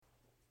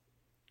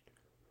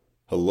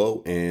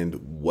Hello and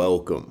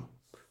welcome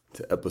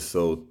to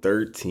episode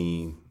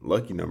 13,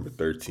 lucky number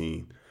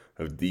 13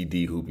 of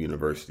DD Hoop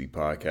University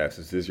podcast.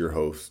 This is your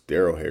host,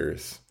 Daryl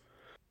Harris,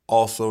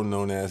 also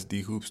known as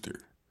D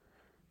Hoopster.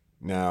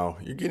 Now,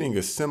 you're getting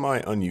a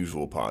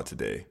semi-unusual pod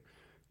today.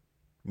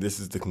 This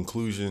is the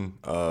conclusion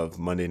of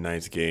Monday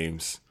night's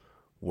games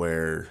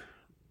where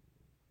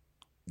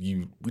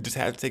we just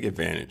had to take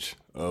advantage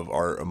of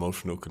our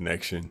emotional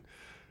connection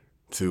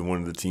to one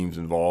of the teams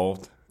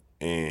involved,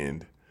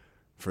 and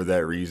for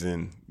that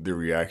reason, the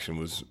reaction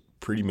was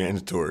pretty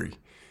mandatory,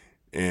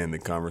 and the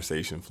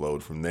conversation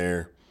flowed from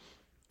there.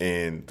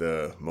 And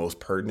the most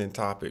pertinent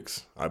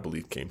topics, I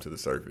believe, came to the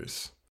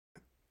surface.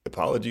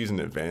 Apologies in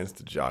advance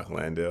to Jock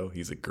Landale.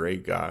 He's a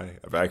great guy.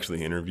 I've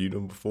actually interviewed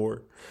him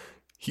before.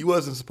 He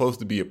wasn't supposed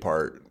to be a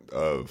part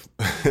of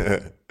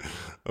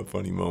a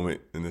funny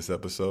moment in this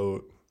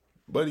episode,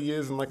 but he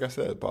is. And like I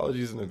said,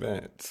 apologies in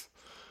advance.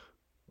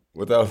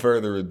 Without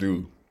further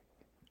ado,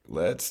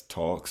 let's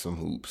talk some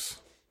hoops.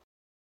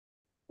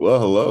 Well,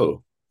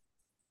 hello.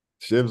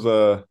 Shiv's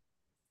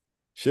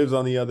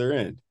on the other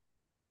end.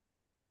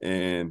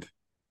 And,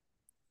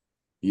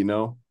 you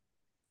know,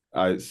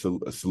 I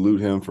salute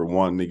him for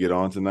wanting to get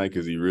on tonight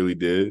because he really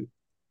did.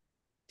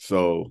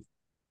 So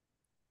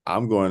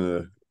I'm going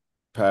to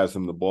pass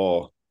him the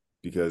ball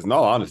because, in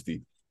all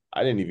honesty,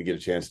 I didn't even get a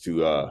chance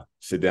to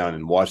sit down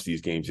and watch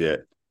these games yet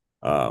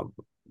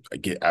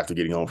after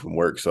getting home from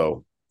work.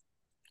 So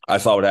I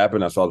saw what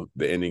happened. I saw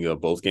the ending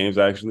of both games,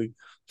 actually.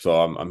 So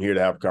I'm here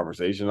to have a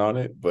conversation on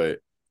it, but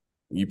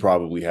you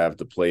probably have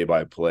the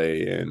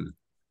play-by-play and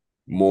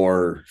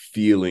more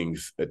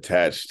feelings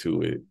attached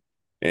to it.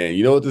 And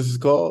you know what this is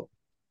called?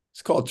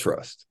 It's called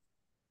trust.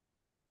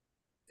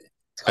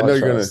 It's I called know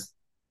trust.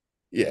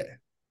 yeah,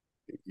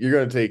 you're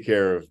gonna take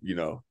care of,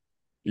 you're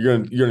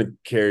gonna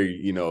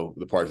carry,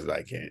 the parts that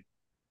I can't,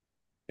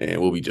 and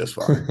we'll be just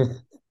fine.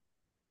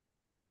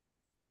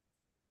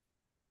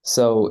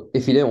 So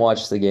if you didn't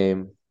watch the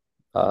game,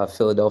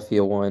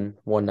 Philadelphia won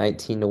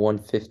 119 to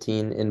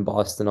 115 in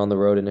Boston on the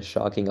road in a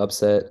shocking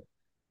upset.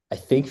 I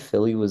think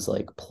Philly was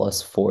like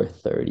plus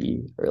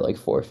 430 or like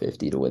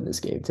 450 to win this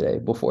game today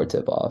before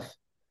tip off.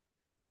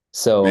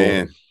 So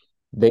Man,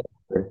 they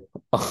were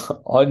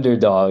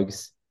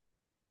underdogs.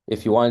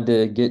 If you wanted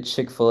to get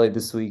Chick-fil-A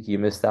this week, you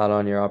missed out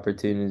on your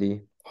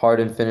opportunity.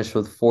 Harden finished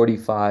with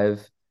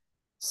 45,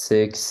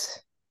 6,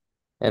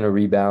 and a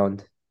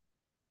rebound.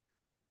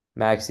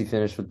 Maxi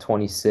finished with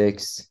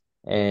 26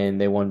 and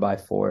they won by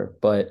 4.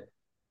 But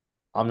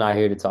I'm not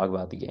here to talk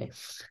about the game.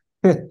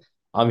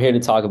 I'm here to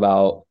talk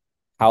about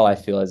how I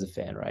feel as a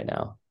fan right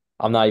now.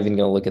 I'm not even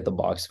going to look at the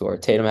box score.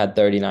 Tatum had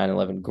 39,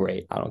 11.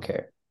 Great. I don't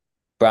care.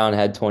 Brown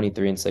had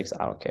 23 and 6.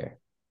 I don't care.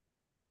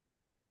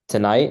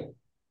 Tonight,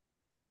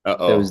 there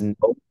uh-oh. was no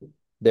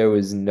there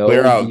was Clear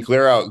no out, defense.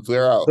 clear out,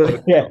 clear out.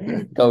 Yeah,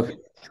 go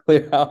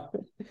clear out.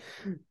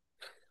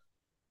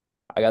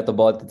 I got the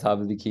ball at the top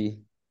of the key.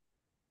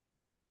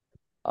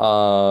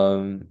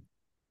 Um,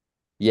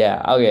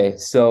 yeah, okay.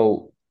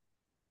 So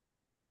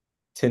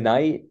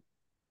tonight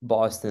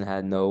Boston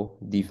had no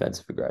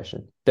defensive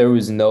aggression. There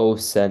was no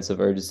sense of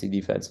urgency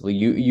defensively.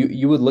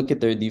 You would look at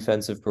their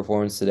defensive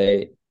performance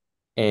today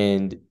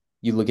and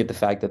you look at the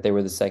fact that they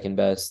were the second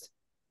best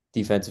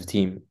defensive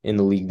team in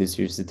the league this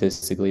year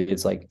statistically.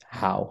 It's like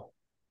how?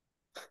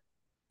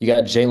 You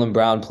got Jaylen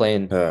Brown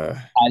playing Uh,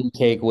 patty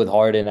cake with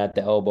Harden at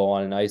the elbow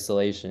on an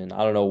isolation.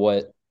 I don't know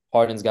what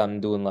Harden's got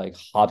him doing like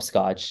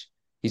hopscotch.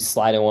 He's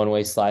sliding one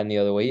way, sliding the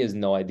other way. He has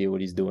no idea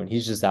what he's doing.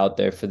 He's just out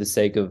there for the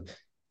sake of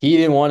he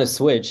didn't want to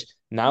switch.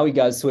 Now he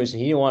got switched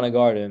and he didn't want to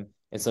guard him.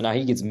 And so now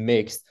he gets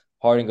mixed.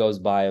 Harden goes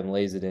by him,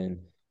 lays it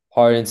in.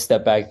 Harden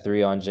step back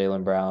three on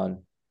Jaylen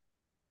Brown.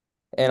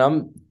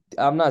 And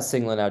I'm not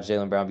singling out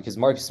Jaylen Brown because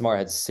Marcus Smart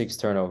had 6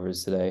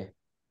 turnovers today.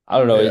 I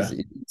don't know. yeah.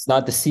 It's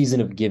not the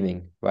season of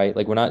giving, right?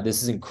 Like we're not.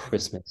 This isn't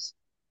Christmas.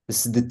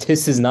 This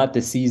is not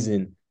the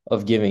season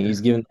of giving.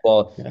 He's given the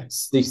ball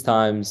 6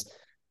 times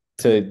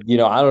to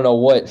I don't know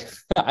what.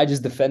 I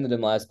just defended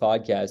him last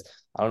podcast.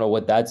 I don't know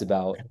what that's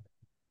about.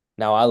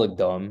 Now I look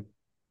dumb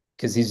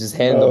because he's just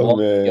handing the Oh ball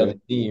to the other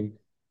man. team.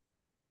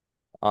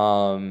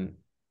 Um,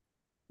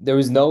 there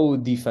was no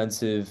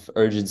defensive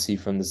urgency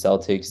from the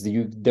Celtics.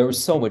 There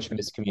was so much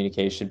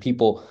miscommunication.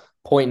 People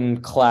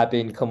pointing,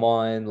 clapping, come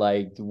on,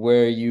 like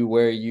where are you,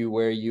 where are you,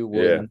 where are you?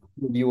 Well, Yeah. none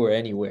of you were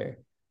anywhere.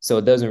 So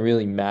it doesn't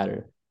really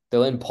matter. They're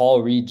letting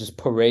Paul Reed just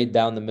parade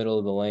down the middle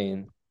of the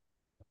lane.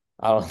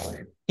 I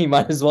don't he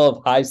might as well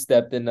have high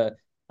stepped in the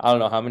I don't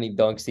know how many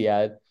dunks he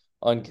had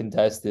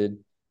uncontested.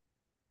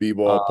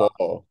 B-ball Uh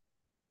Paul.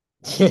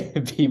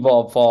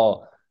 B-ball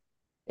Paul.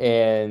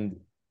 And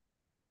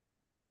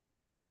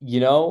you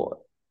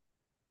know,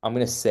 I'm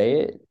gonna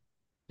say it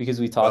because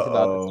we talked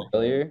about this Uh-oh.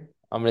 earlier.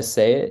 I'm gonna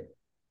say it.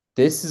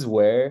 This is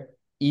where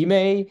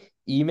Ime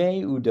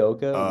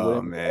Udoka Oh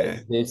wouldn't let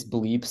man. this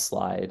bleep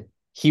slide.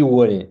 He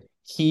wouldn't.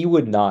 He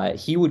would not.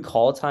 He would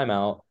call a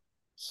timeout.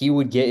 He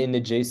would get into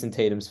Jason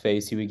Tatum's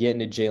face. He would get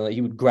into Jalen.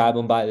 He would grab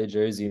him by the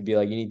jersey and be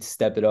like, "You need to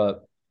step it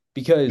up."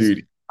 Because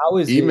Dude, how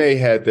is Ime it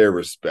had their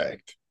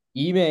respect.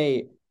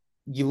 Ime?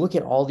 you look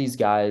at all these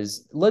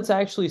guys. Let's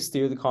actually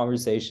steer the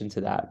conversation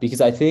to that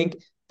because I think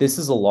this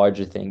is a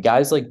larger thing.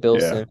 Guys like Bill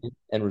Yeah. Simmons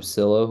and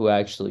Russillo, who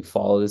actually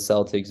follow the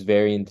Celtics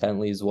very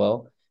intently as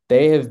well,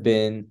 they have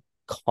been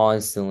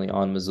constantly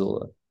on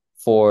Missoula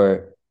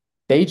for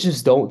they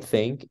just don't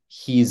think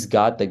he's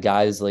got the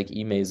guys like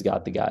Ime's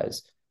got the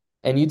guys.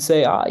 And you'd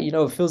say,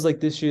 it feels like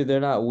this year they're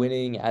not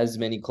winning as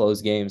many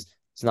close games.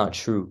 It's not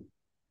true.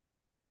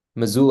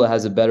 Missoula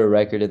has a better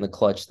record in the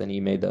clutch than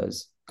Ime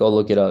does. Go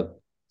look it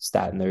up,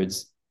 stat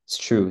nerds. It's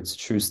true. It's a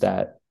true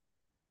stat.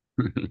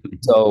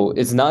 So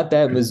it's not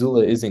that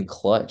Missoula isn't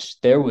clutch.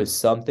 There was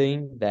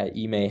something that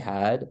Ime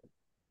had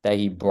that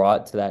he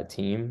brought to that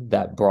team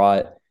that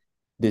brought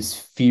this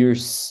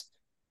fierce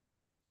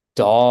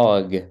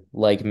dog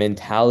like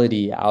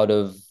mentality out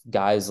of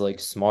guys like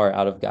Smart,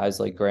 out of guys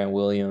like Grant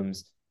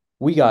Williams.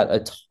 We got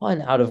a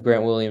ton out of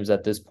Grant Williams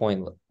at this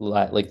point,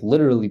 like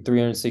literally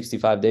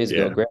 365 days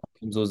ago. Yeah. Grant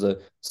Williams was a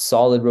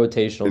solid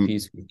rotational And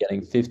piece,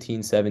 getting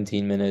 15,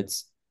 17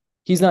 minutes.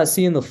 He's not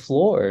seeing the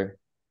floor.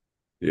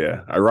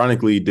 yeah.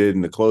 Ironically, he did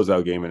in the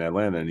closeout game in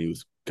Atlanta, and he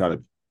was kind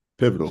of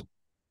pivotal.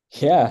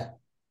 Yeah.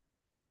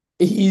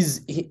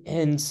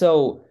 And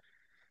so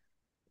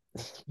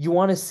you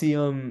want to see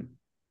him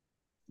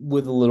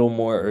with a little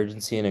more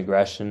urgency and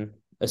aggression,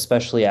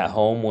 especially at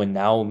home when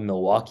now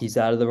Milwaukee's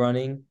out of the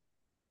running.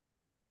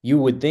 You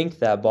would think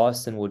that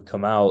Boston would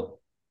come out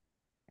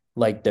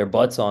like their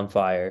butts on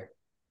fire,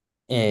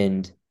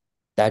 and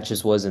that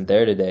just wasn't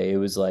there today. It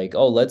was like,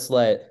 oh, let's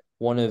let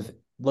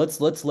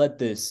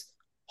this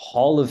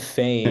Hall of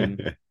Fame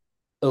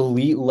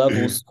elite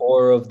level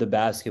scorer of the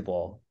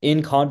basketball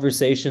in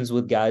conversations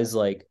with guys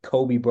like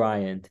Kobe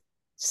Bryant,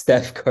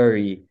 Steph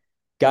Curry,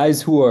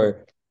 guys who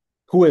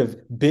have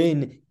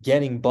been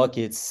getting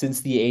buckets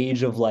since the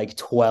age of like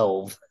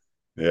 12.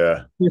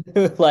 Yeah.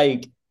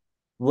 Like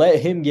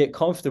let him get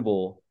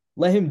comfortable.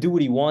 Let him do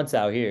what he wants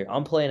out here.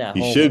 I'm playing at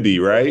He home. should Let be, me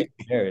go get right?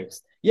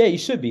 embarrassed. Yeah, he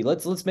should be.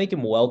 Let's make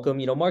him welcome.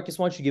 Marcus,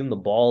 why don't you give him the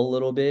ball a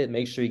little bit?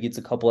 Make sure he gets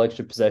a couple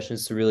extra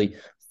possessions to really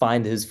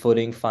find his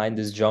footing, find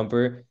his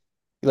jumper.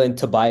 Let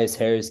Tobias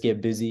Harris get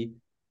busy.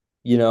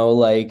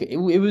 Like it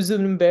was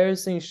an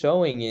embarrassing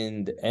showing,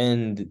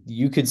 and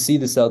you could see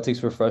the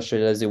Celtics were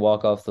frustrated as they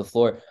walk off the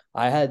floor.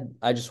 I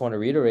just want to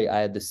reiterate, I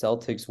had the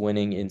Celtics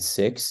winning in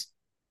six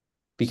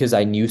because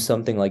I knew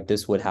something like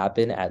this would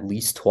happen at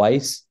least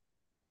twice.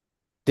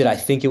 Did I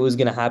think it was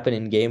going to happen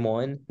in game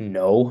one?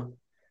 No.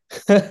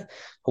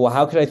 Well,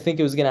 how could I think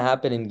it was going to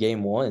happen in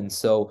game one?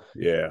 So,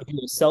 Yeah. if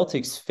you're a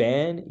Celtics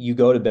fan, you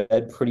go to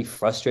bed pretty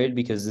frustrated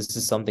because this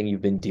is something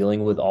you've been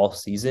dealing with all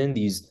season.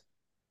 These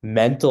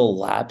mental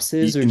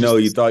lapses are No,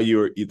 just,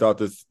 you thought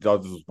this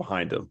was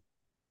behind him.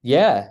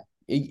 yeah.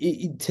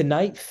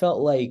 Tonight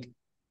felt like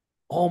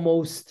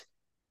almost,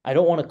 I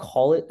don't want to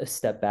call it a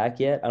step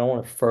back yet. I don't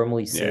want to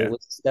firmly say it Yeah.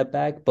 was a step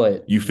back,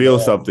 but You feel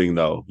something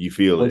though. You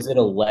feel it. was it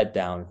a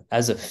letdown?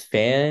 As a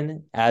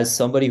fan, as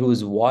somebody who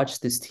has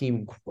watched this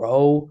team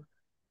grow,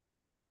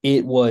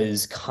 it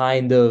was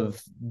kind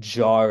of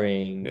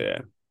jarring. Yeah.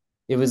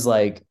 It was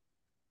like,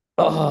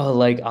 oh,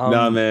 like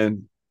Nah,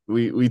 man.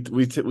 We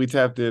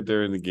tapped it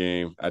during the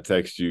game. I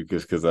text you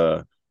because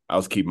I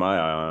was keeping my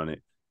eye on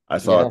it. I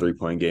saw a yeah.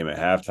 3-point game at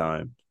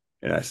halftime,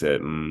 and I said,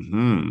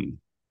 "Hmm."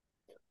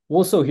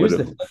 Well, so What here's if?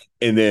 the thing.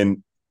 And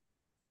then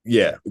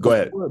yeah, go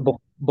ahead.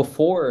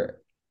 Before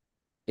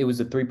it was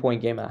a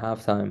 3-point game at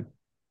halftime,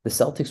 the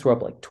Celtics were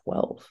up like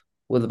 12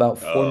 with about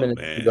four Oh minutes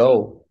to man.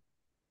 go.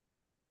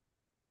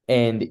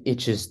 And it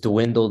just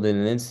dwindled in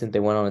an instant. They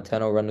went on a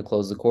 10-0 run to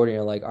close the quarter. And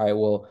you're like, all right,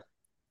 well,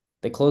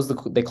 they closed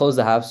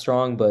the half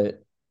strong,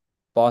 but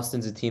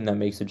Boston's a team that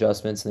makes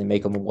adjustments and they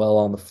make them well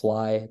on the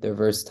fly. They're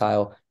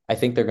versatile. I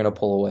think they're going to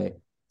pull away.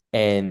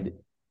 And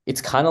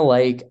it's kind of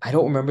like, I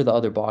don't remember the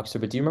other boxer,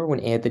 but do you remember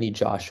when Anthony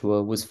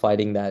Joshua was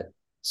fighting that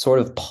sort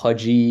of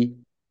pudgy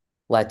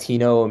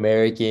Latino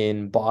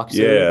American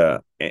boxer?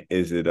 Yeah.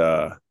 Is it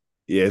yeah,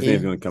 his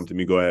name's It, gonna come to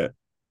me. Go ahead.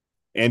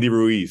 Andy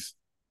Ruiz.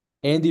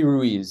 Andy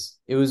Ruiz.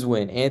 It was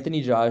when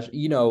Anthony Josh,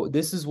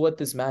 this is what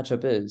this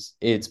matchup is.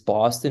 It's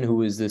Boston,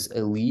 who is this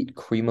elite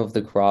cream of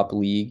the crop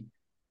league,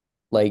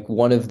 like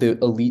one of the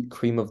elite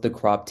cream of the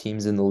crop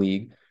teams in the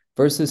league,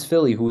 versus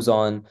Philly, who's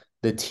on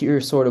the tier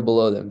sort of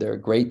below them. They're a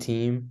great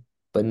team,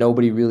 but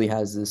nobody really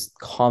has this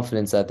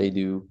confidence that they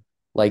do,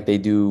 like they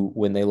do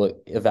when they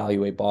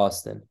evaluate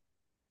Boston.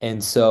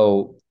 And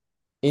so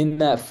in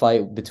that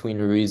fight between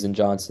Ruiz and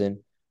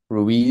Johnson,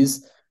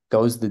 Ruiz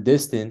goes the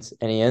distance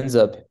and he ends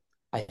up,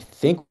 I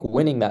think,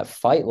 winning that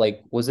fight.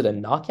 Like, was it a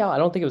knockout? I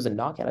don't think it was a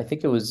knockout. I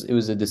think it was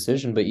a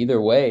decision. But either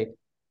way,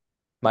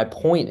 my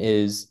point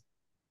is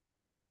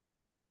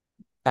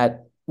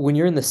at when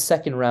you're in the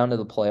second round of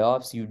the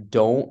playoffs, you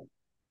don't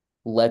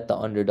let the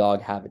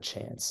underdog have a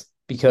chance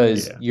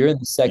because Yeah. you're in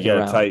the second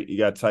round. You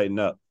gotta tighten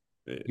up.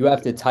 You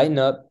have to tighten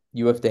up.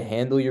 You have to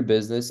handle your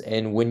business.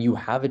 And when you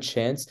have a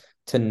chance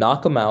to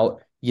knock them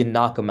out, you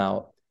knock them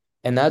out.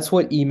 And that's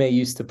what Ime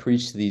used to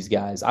preach to these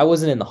guys. I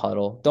wasn't in the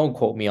huddle. Don't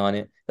quote me on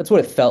it. That's what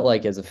it felt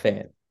like as a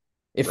fan.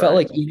 It felt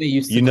Right. like Ime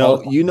used to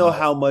call You know time out.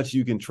 how much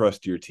you can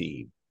trust your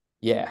team.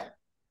 Yeah.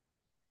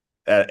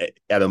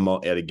 at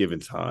a given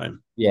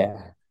time. Yeah.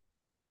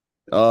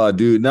 Oh,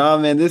 dude, nah,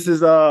 man, this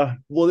is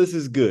this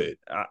is good.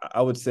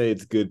 I would say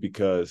it's good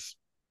because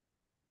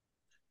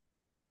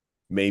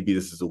maybe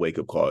this is a wake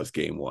up call. It's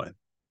game one,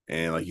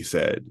 and like you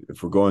said,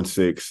 if we're going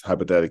six,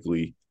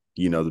 hypothetically,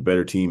 the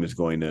better team is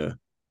going to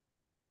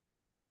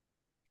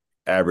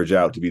average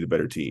out to be the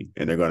better team,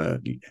 and they're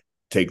going to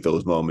take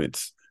those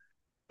moments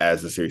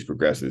as the series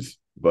progresses.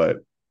 But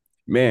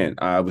man,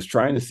 I was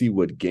trying to see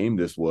what game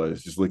this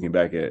was, just looking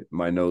back at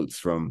my notes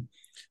from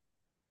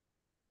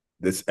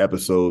this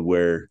episode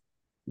where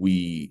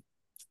we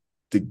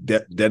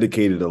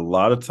dedicated a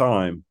lot of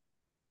time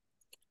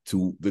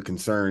to the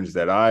concerns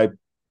that I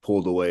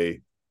pulled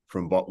away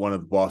from one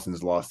of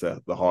Boston's loss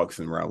to the Hawks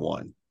in round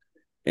one.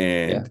 Yeah.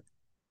 And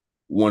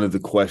one of the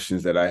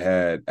questions that I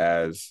had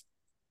as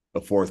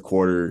a fourth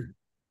quarter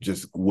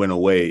just went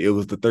away. It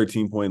was the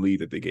 13-point lead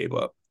that they gave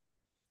up.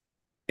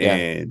 Yeah.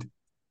 And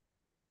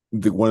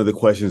one of the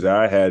questions that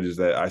I had is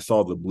that I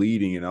saw the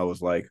bleeding and I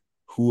was like,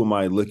 who am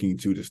I looking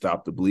to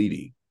stop the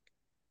bleeding?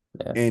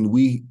 Yeah.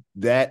 And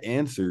that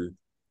answer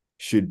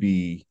should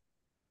be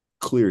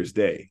clear as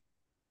day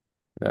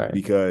All right.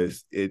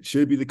 because it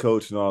should be the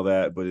coach and all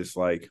that, but it's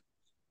like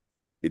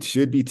it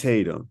should be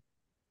Tatum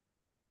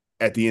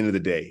at the end of the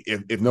day.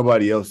 If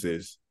nobody else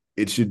is,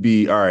 it should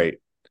be all right.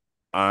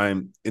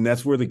 And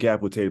that's where the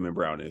gap with Tatum and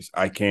Brown is.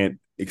 I can't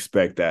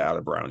expect that out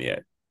of Brown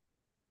yet.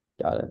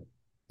 Got it.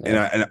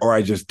 Yeah. Or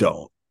I just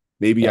don't.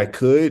 Maybe I Yeah.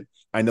 could.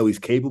 I know he's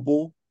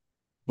capable,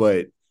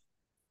 but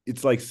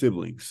it's like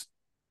siblings.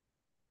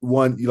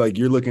 One, like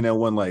you're looking at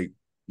one like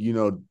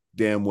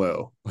damn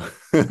well,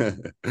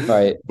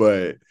 Right.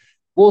 but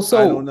Well, I don't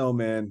so know,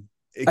 man.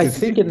 I Because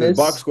think in the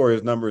box this, score,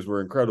 his numbers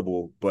were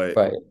incredible, but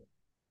right.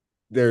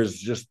 there's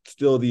just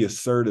still the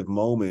assertive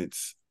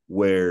moments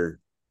where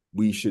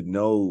we should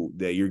know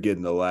that you're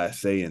getting the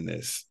last say in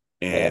this,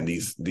 Yeah. and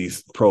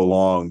these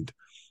prolonged,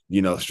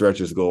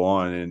 stretches go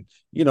on, and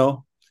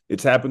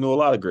it's happened to a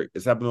lot of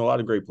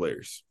great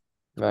players,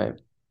 Right.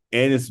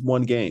 and it's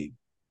one game,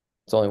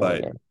 It's only one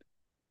but game.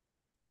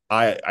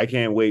 I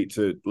can't wait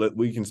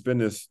we can spend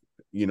this,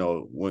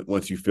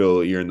 once you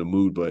feel you're in the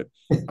mood, but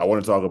I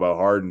want to talk about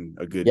Harden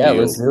a good Yeah,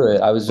 let's deal, do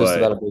it. I was just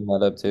about but to bring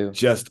that up too.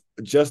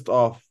 just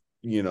off,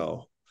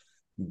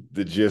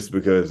 the gist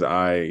because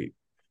I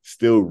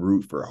still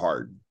root for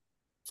Harden.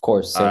 Of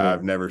course, same here.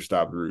 I've never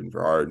stopped rooting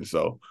for Harden.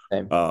 So,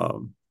 Same.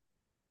 um,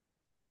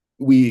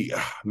 we,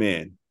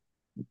 man,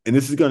 and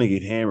this is going to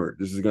get hammered.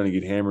 This is going to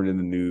get hammered in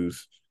the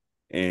news,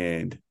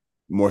 and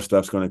more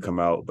stuff's going to come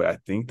out. But I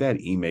think that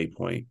Ime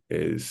point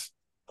is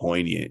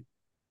poignant.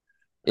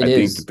 It I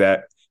think is.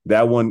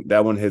 that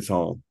one hits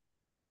home.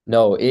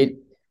 No, and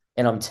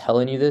I'm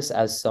telling you this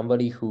as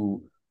somebody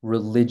who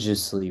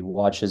religiously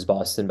watches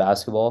Boston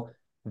basketball,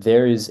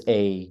 there is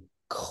a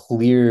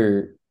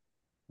clear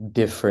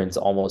difference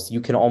almost.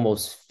 You can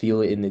almost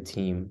feel it in the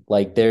team.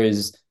 Like they're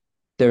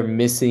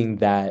missing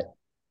that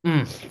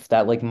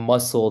like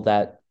muscle,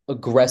 that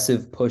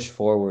aggressive push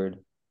forward.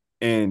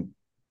 And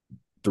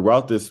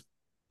throughout this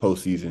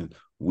postseason,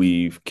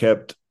 we've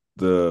kept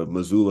the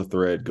Missoula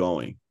thread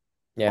going.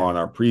 Yeah. On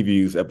our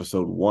previews,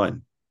 episode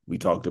 1, we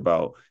talked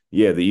about,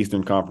 the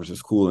Eastern Conference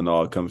is cool and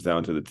all. It comes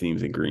down to the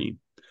teams in green.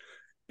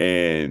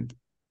 And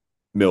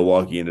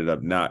Milwaukee ended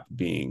up not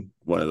being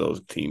one of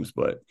those teams,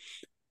 but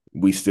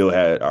we still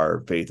had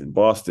our faith in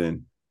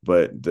Boston.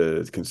 But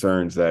the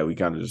concerns that we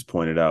kind of just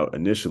pointed out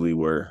initially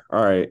were,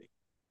 all right,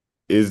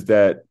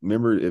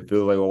 remember, it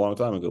feels like a long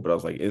time ago, but I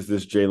was like, is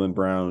this Jaylen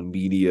Brown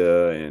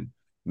media and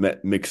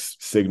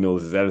mixed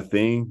signals? Is that a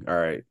thing? All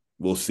right,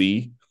 we'll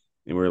see.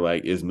 And we're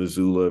like, is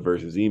Missoula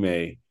versus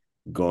Ime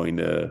going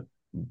to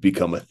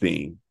become a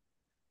thing?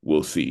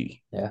 We'll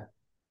see. Yeah.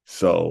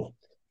 So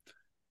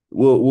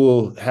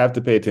we'll have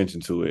to pay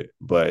attention to it,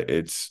 but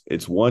it's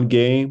one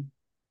game,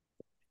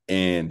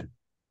 and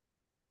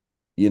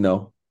you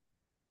know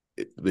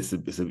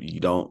you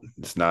don't.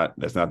 That's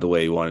not the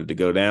way you wanted to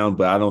go down.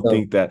 But I don't So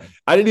think that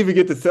I didn't even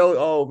get to tell.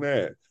 Oh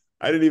man,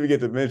 I didn't even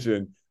get to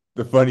mention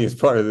the funniest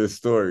part of this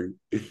story,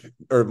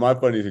 or my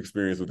funniest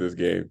experience with this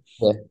game,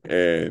 yeah.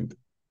 and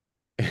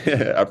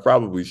I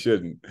probably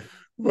shouldn't,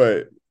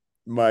 but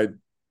my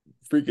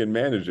freaking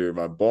manager,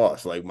 my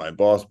boss, like my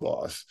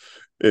boss,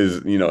 is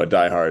a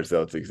diehard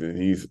Celtics,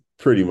 and he's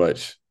pretty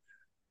much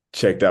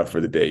checked out for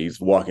the day. He's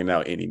walking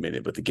out any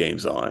minute, but the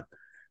game's on,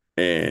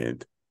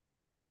 and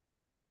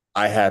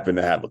I happen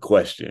to have a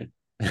question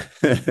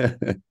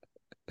at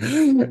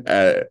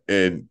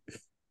an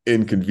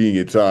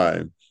inconvenient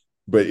time.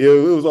 But it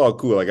was all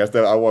cool. Like I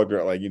said, I walked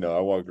right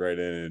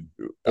in, and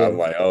I'm Yeah.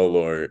 like, oh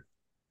Lord,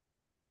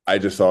 I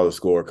just saw the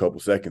score a couple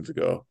seconds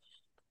ago.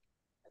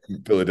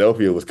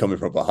 Philadelphia was coming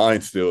from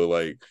behind still,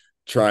 like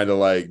trying to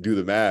like do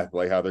the math,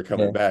 like how they're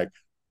coming Yeah. back.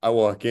 I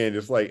walk in,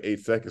 just like 8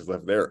 seconds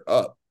left. They're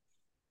up,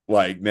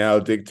 like now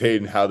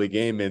dictating how the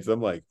game ends.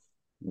 I'm like,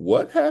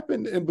 what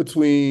happened in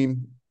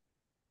between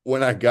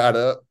when I got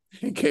up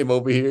and came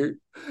over here?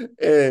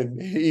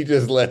 And he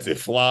just lets it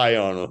fly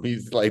on them.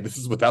 He's like, this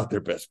is without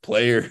their best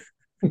player.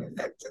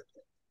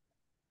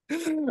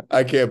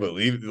 I can't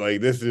believe it.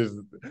 Like this is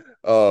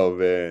Oh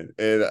man,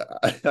 and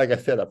like I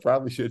said, I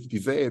probably shouldn't be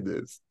saying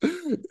this,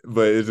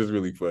 but it's just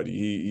really funny.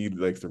 He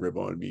likes to rip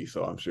on me,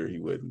 so I'm sure he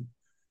wouldn't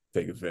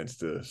take offense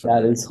to some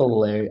That of is it.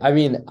 hilarious. I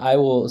mean, I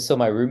will. So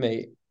my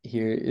roommate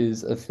here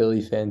is a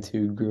Philly fan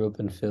too. Grew up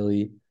in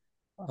Philly.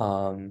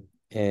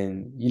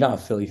 And you know how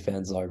Philly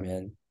fans are,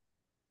 man.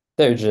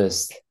 They're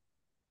just Just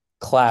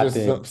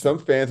clapping. some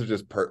fans are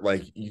just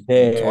like you talk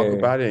There.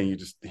 about it and you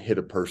just hit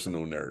a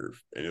personal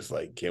nerve, and it's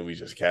like, can we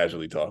just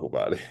casually talk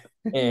about it?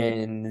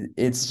 And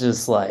it's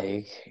just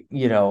like,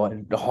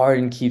 and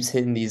Harden keeps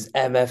hitting these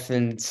MF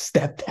and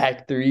step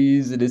back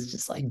threes. And it's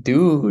just like,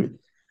 dude.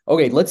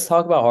 Okay, let's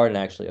talk about Harden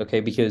actually. Okay,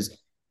 because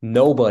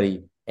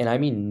nobody, and I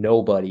mean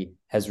nobody,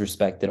 has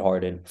respected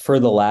Harden for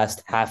the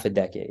last half a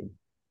decade.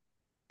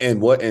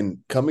 And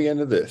coming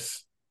into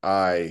this,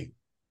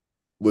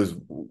 was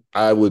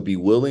I would be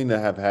willing to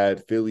have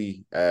had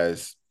Philly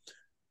as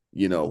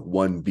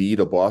 1B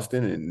to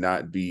Boston and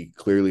not be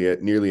clearly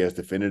nearly as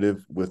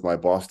definitive with my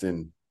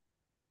Boston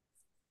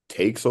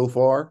take so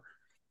far,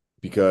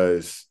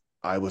 because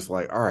I was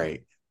like, all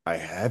right, I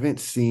haven't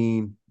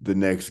seen the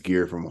next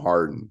gear from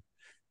Harden,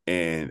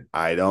 and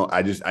I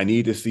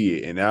need to see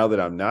it. And now that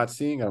I'm not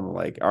seeing, I'm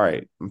like, all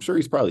right, I'm sure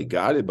he's probably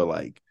got it, but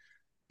like,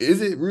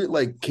 is it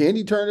like, can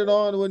he turn it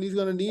on when he's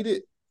gonna need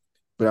it?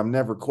 But I'm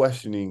never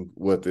questioning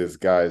what this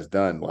guy's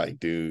done. Like,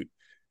 dude,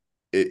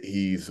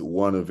 he's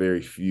one of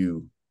very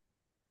few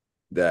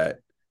that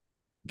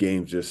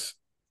game just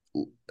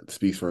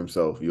speaks for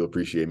himself. You'll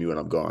appreciate me when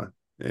I'm gone,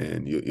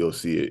 and you'll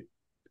see it.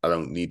 I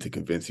don't need to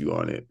convince you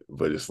on it,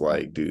 but it's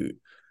like, dude,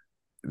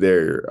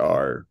 there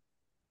are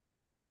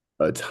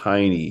a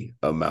tiny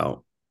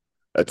amount,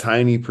 a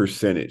tiny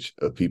percentage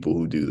of people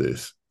who do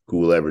this who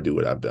will ever do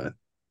what I've done.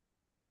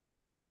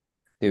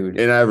 Dude,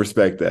 And I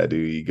respect that,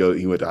 dude.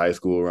 He went to high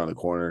school around the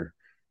corner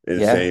in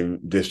the yeah, same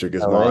district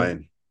as LA.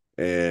 mine,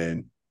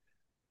 and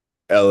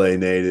LA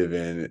native,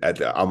 and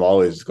I'm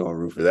always just going to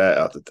root for that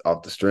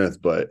off the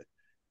strength. But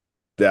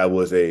that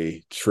was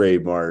a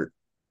trademark,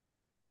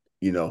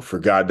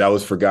 forgot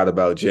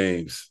about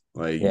James.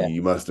 Like, Yeah,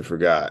 you must have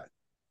forgot.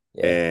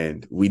 yeah.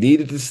 And we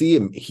needed to see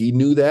him. He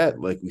knew that.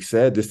 Like we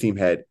said, this team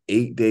had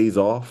 8 days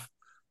off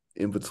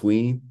in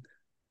between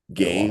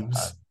Been a long games.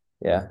 time.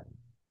 Yeah,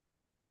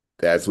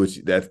 That's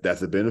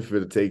a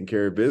benefit of taking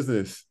care of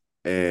business.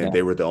 And yeah.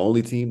 they were the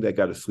only team that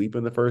got a sweep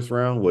in the first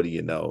round. What do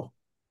you know?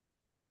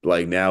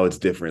 Like, now it's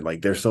different.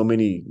 Like, there's so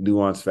many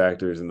nuance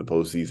factors in the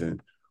postseason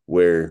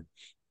where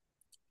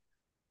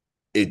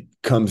it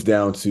comes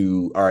down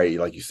to, all right,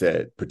 like you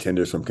said,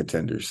 pretenders from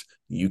contenders.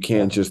 You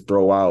can't Yeah. just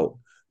throw out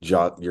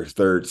your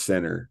third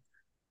center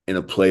in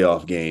a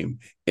playoff game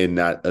and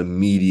not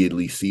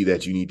immediately see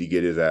that you need to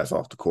get his ass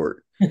off the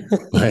court.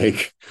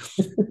 Like,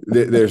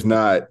 there's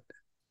not,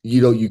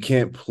 you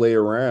can't play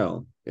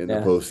around in the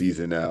Yeah.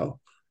 postseason now.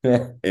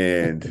 Yeah.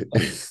 And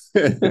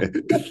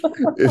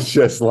it's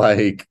just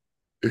like,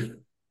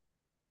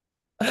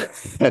 I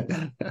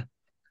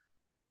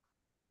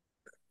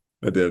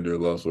damn near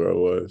lost where I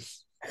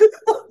was.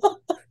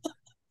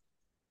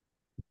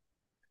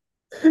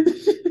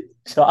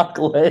 Jock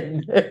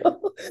Landale.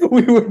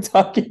 We were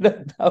talking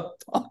about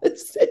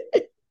Boston.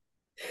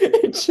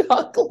 And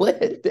Jock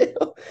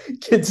Landale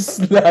gets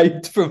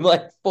sniped from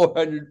like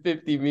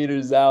 450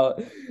 meters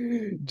out.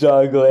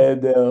 Jock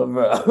Landale,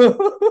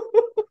 bro.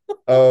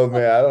 Oh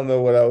man, I don't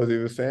know what I was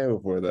even saying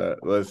before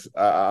that.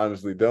 I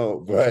honestly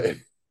don't, but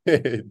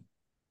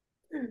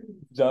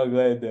Jock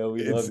Landale,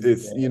 we love you,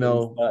 it's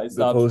man. It's the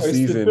not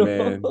postseason, personal.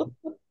 man.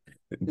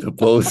 The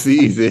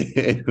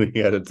postseason. We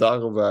got to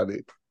talk about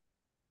it.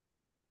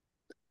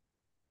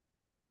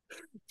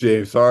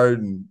 James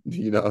Harden,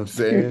 you know what I'm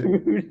saying?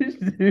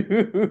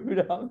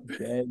 Dude, I'm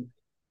dead.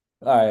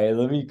 All right,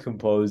 let me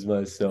compose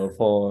myself.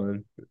 Hold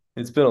on.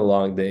 It's been a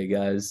long day,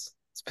 guys.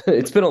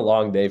 It's been a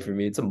long day for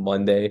me. It's a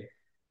Monday.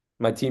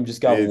 My team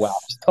just got It's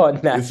waxed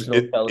on national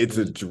it's a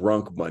television.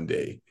 drunk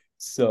Monday.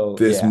 So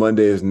This yeah,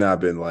 Monday has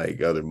not been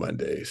like other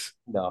Mondays.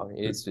 no,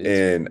 it's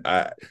And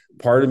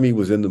part of me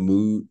was in the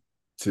mood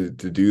to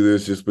do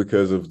this just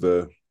because of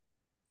the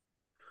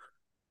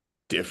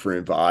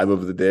different vibe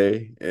of the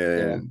day. yeah.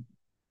 And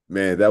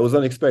man, that was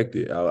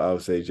unexpected. I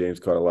would say James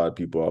caught a lot of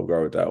people off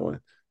guard with that one.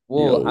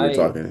 Well, We were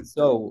talking,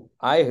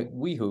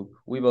 we hoop.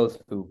 We both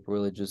hoop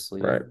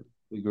religiously. right?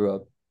 We grew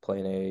up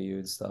playing AAU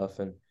and stuff,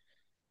 and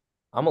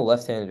I'm a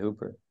left-handed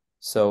hooper.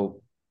 So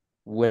Talk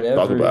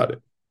whenever about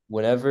it.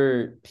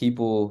 whenever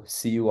people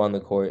see you on the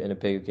court in a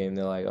pickup game,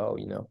 they're like, "Oh,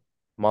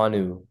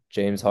 Manu,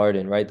 James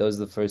Harden," right?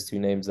 Those are the first two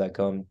names that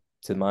come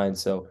to mind.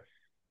 So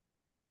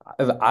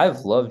I've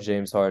loved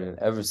James Harden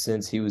ever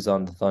since he was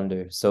on the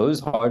Thunder. So it was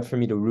hard for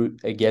me to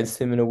root against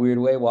him in a weird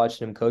way,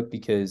 watching him cook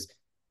because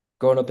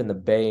growing up in the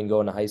Bay and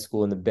going to high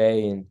school in the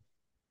Bay and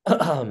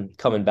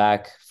coming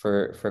back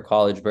for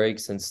college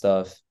breaks and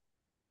stuff,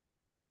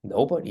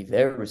 nobody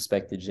there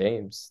respected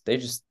James. They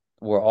just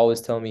were always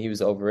telling me he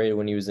was overrated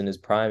when he was in his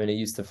prime, and it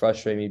used to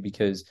frustrate me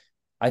because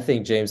I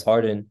think James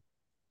Harden,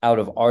 out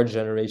of our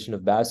generation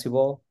of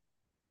basketball,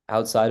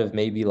 outside of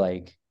maybe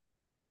like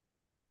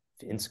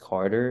Vince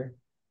Carter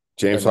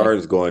James and like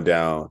Harden's going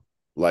down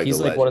like a He's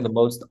like one of legend. the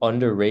most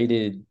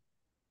underrated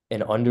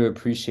and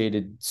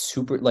underappreciated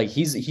super like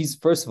he's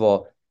first of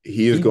all,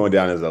 He is he going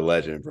down as a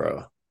legend,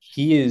 bro.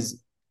 he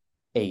is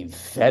a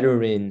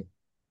veteran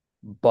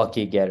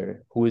bucket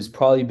getter who has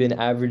probably been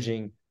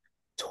averaging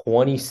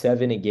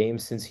 27 a game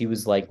since he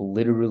was like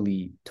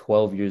literally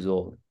 12 years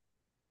old.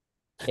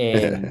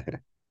 And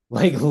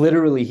like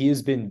literally he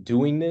has been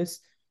doing this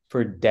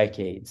for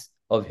decades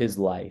of his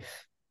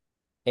life.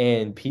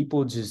 And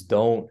people just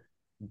don't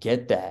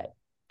get that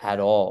at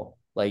all.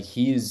 Like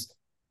he's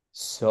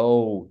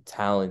so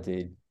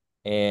talented,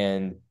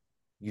 and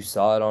you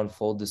saw it on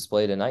full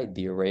display tonight.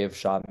 The array of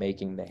shot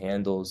making, the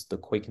handles, the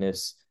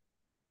quickness,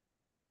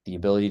 the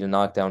ability to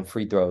knock down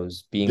free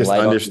throws, being Just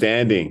light on.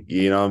 understanding,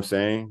 you know what I'm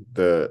saying?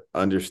 The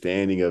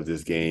understanding of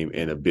this game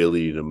and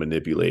ability to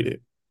manipulate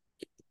it.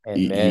 And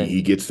He man,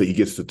 gets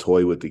to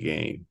toy with the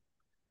game,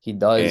 he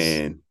does.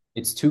 and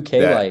It's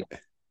 2K that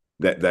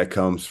like. that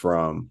comes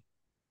from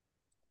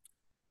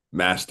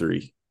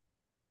mastery.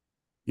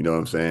 You know what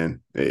I'm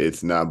saying?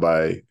 It's not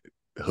by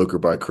hook or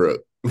by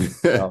crook.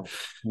 No,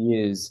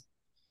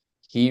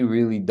 he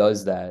really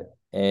does that.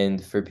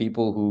 And for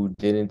people who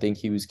didn't think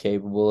he was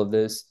capable of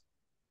this,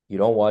 you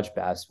don't watch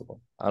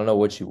basketball. I don't know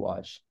what you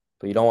watch,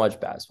 but you don't watch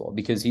basketball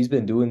because he's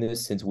been doing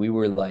this since we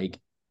were like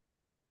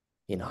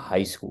in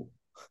high school.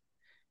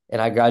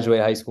 And I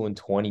graduated high school in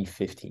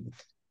 2015.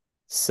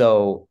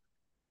 So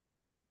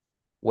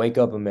wake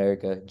up,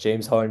 America.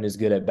 James Harden is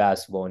good at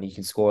basketball and he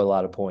can score a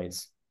lot of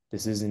points.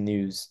 This isn't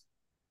news.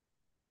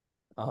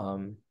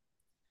 Um,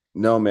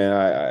 No, man,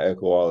 I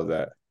echo all of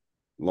that.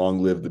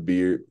 Long live the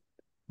beard.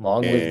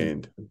 long live the.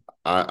 And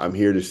I'm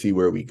here to see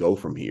where we go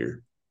from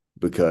here,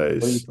 What do you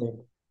because think?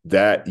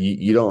 that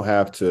you don't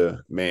have to,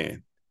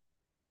 man,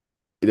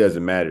 it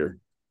doesn't matter.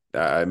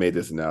 I made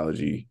this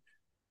analogy.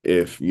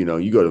 If you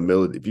go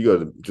to if you go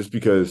to, just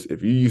because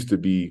if you used to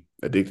be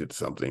addicted to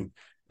something,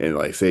 and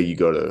like say you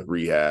go to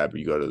rehab,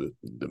 you go to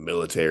the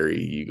military,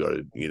 you go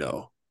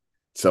to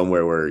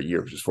somewhere where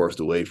you're just forced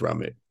away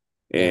from it,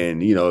 Yeah.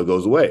 and it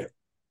goes away.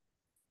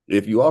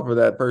 If you offer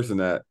that person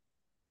that,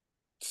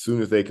 as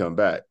soon as they come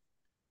back,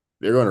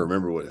 they're going to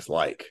remember what it's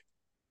like,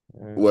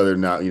 Mm, whether or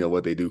not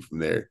what they do from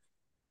there.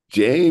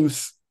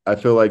 James, I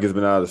feel like, has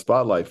been out of the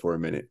spotlight for a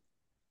minute,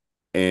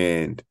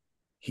 and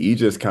he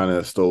just kind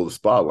of stole the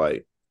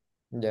spotlight,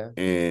 yeah.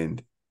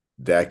 and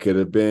that could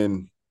have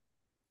been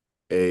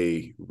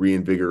a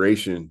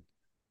reinvigoration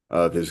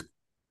of his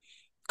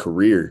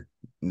career,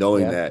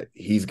 knowing Yeah. that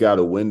he's got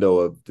a window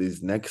of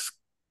these next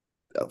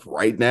of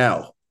right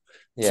now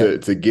Yeah.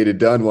 to get it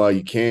done while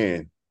you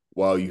can,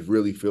 while you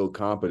really feel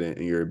confident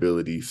in your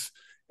abilities,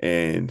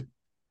 and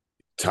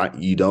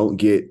you don't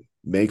get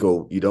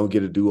you don't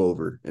get a do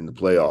over in the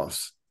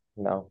playoffs,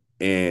 No.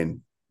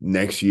 and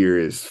next year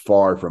is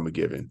far from a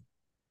given.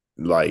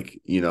 Like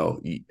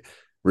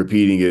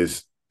repeating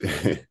is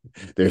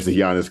there's the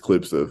Giannis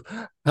clips of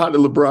how did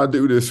LeBron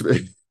do this for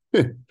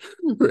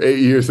 8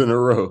 years in a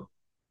row.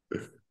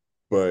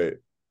 But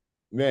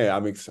man,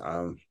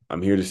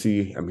 I'm here to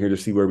see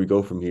where we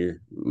go from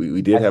here.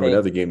 We did I have think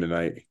another game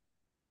tonight.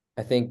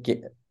 I think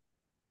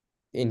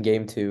in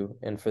game two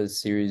and for the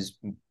series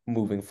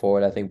moving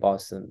forward, I think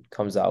Boston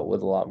comes out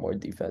with a lot more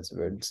defensive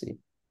urgency.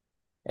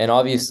 And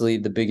obviously,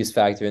 the biggest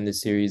factor in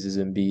this series is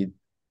Embiid.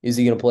 Is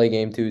he going to play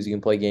game two? Is he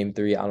going to play game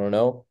three? I don't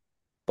know.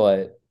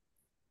 But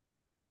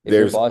if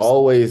you're There's Boston,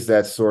 always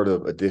that sort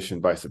of addition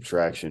by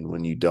subtraction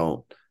when you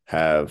don't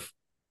have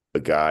a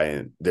guy,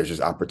 and there's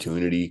just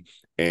opportunity,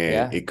 and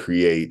yeah, it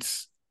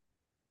creates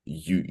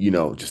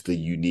just a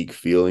unique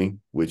feeling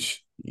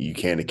which you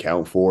can't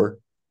account for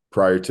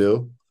prior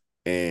to.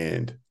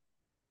 And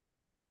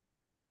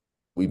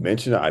I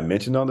mentioned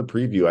on the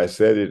preview, I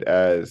said it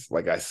as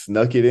like I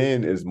snuck it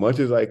in as much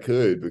as I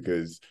could,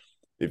 because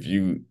if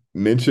you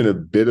mention a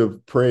bit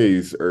of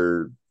praise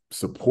or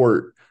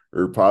support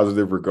or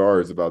positive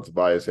regards about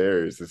Tobias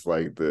Harris, it's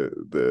like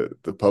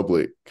the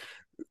public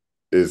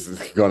is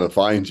gonna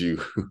find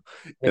you.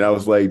 And yeah, I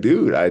was like,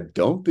 dude, I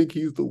don't think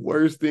he's the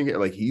worst thing.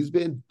 Like, he's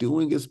been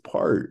doing his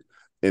part,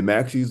 and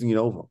Maxi's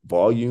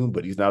volume,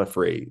 but he's not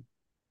afraid.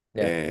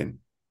 yeah. And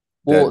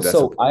Well, that's a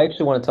so I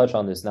actually want to touch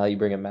on this now you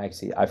bring in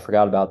Maxi. I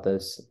forgot about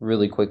this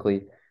really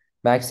quickly.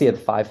 Maxi had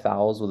 5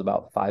 fouls with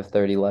about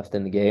 5:30 left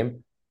in the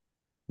game.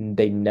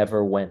 They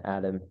never went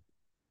at him.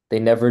 They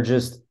never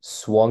just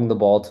swung the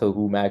ball to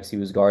who Maxi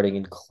was guarding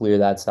and clear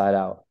that side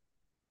out.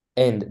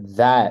 And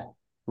that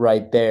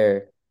right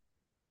there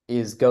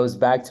is goes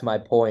back to my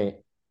point.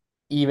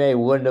 Ime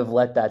wouldn't have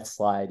let that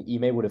slide.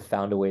 Ime would have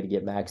found a way to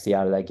get Maxi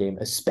out of that game,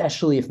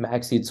 especially if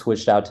Maxi had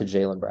switched out to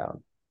Jaylen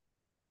Brown.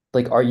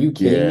 Like, are you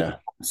kidding me? yeah.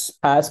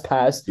 Pass,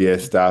 pass, Yeah,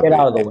 stop get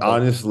out it. of the lane.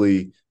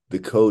 Honestly, the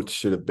coach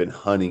should have been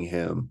hunting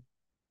him.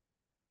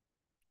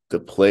 The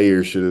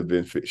player should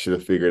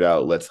have figured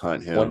out, let's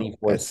hunt him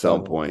at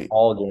some 24/7, point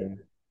all game.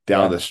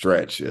 down the Yeah,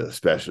 stretch,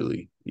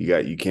 especially.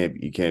 You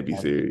can't be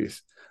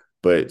serious.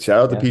 But shout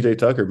out to yeah. PJ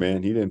Tucker,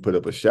 man. He didn't put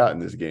up a shot in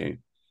this game,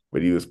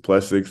 but he was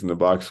 +6 in the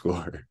box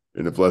score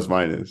in the plus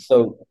minus.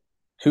 So,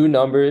 two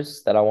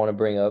numbers that I want to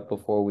bring up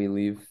before we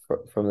leave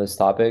from this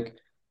topic.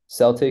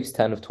 Celtics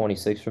 10 of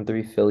 26 from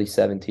three, Philly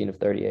 17 of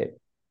 38.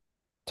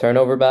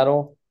 Turnover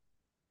battle,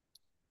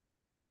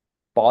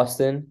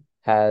 Boston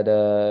had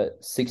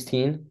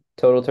 16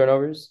 total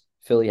turnovers,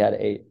 Philly had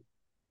 8.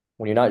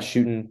 When you're not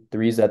shooting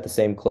threes at the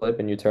same clip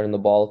and you're turning the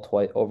ball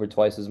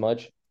twice as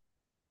much,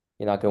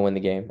 you're not going to win the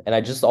game. And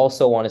I just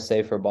also want to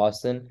say for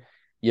Boston,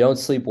 you don't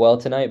sleep well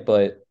tonight,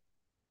 but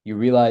you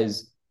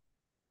realize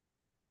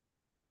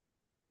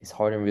is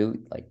Harden really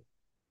like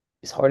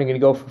is Harden going to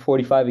go for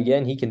 45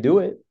 again? He can do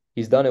it.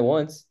 He's done it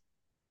once.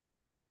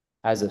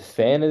 As a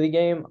fan of the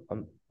game,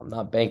 I'm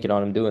not banking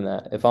on him doing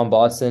that. If I'm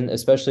Boston,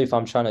 especially if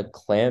I'm trying to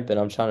clamp and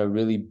I'm trying to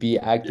really be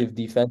active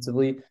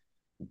defensively,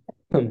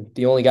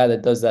 the only guy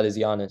that does that is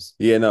Giannis.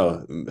 Yeah,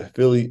 no,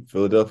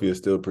 Philadelphia is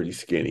still pretty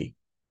skinny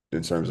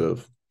in terms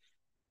of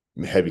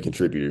heavy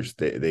contributors.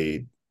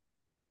 They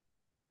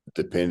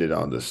depended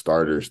on the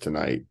starters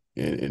tonight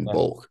in Yeah.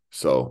 bulk.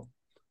 So,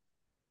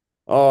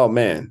 oh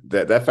man,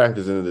 that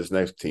factors into this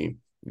next team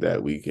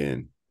that we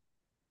can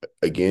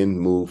again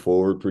move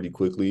forward pretty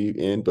quickly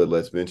in. But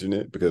let's mention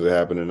it because it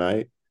happened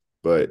tonight.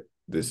 But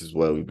this is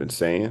what we've been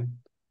saying.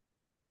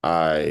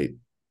 I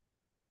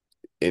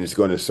and it's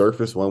going to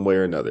surface one way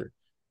or another.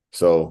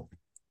 So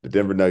the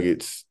Denver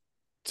Nuggets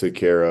took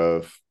care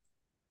of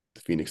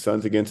the Phoenix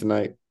Suns again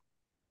tonight.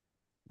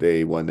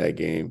 They won that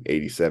game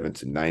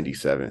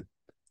 87-97,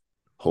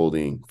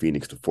 holding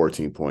Phoenix to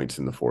 14 points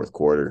in the fourth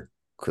quarter.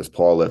 Chris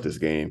Paul left this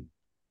game,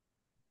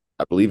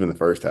 I believe, in the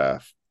first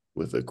half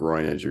with a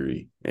groin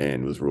injury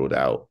and was ruled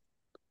out.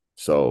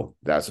 So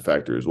that's a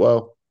factor as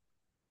well.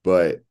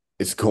 But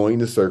it's going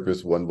to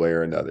surface one way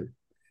or another.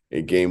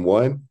 In game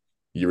one,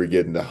 you were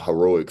getting the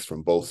heroics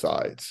from both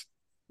sides.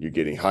 You're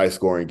getting high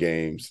scoring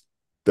games,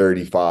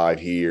 35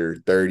 here,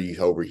 30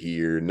 over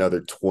here,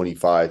 another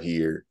 25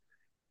 here.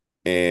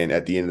 And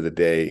at the end of the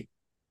day,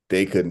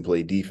 they couldn't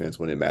play defense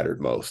when it mattered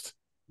most.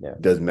 Yeah.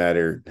 Doesn't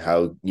matter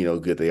how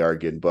good they are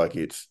getting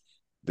buckets.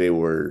 They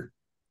were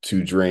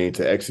too drained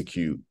to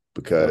execute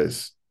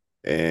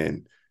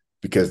Yep.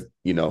 because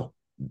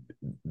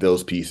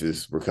those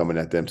pieces were coming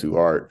at them too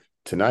hard.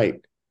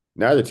 Tonight,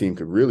 neither team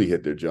could really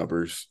hit their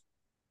jumpers.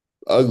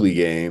 Ugly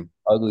game.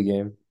 Ugly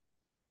game.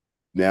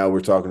 Now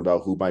we're talking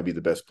about who might be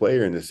the best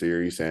player in the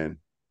series, and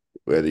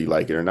whether you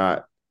like it or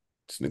not,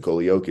 it's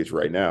Nikola Jokic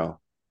right now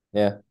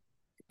Yeah.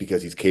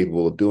 because he's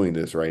capable of doing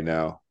this right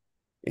now,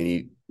 and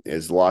he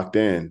is locked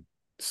in.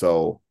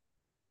 So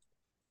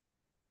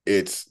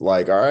it's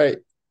like, all right,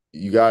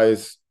 you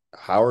guys,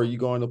 how are you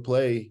going to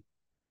play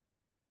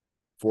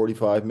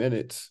 45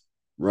 minutes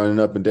running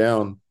up and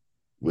down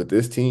with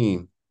this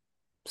team?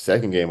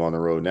 Second game on the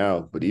road now,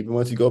 but even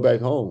once you go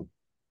back home,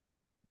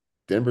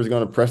 Denver's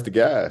going to press the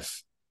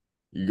gas.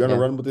 You're going to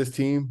Yeah. run with this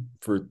team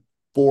for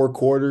 4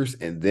 quarters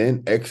and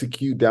then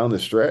execute down the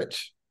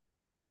stretch.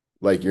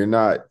 Like you're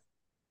not,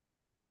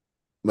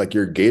 like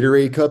your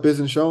Gatorade cup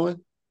isn't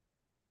showing.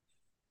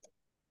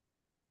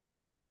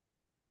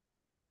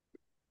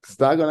 It's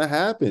not going to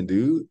happen,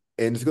 dude.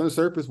 And it's going to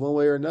surface one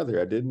way or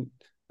another. They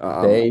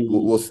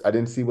I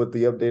didn't see what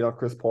the update on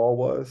Chris Paul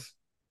was,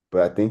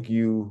 but I think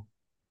you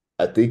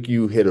I think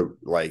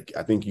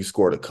you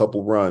scored a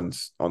couple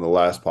runs on the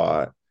last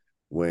pod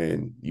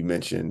when you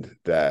mentioned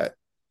that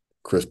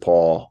Chris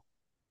Paul,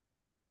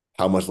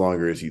 how much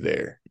longer is he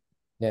there?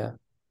 yeah.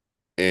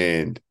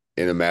 And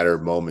in a matter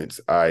of moments,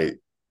 I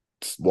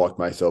walked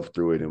myself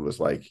through it and was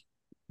like,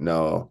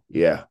 no,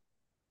 yeah,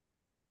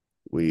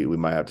 we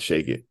might have to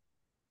shake it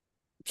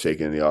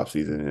in the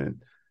offseason.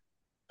 And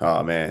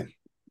oh man,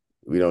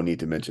 we don't need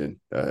to mention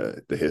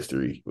the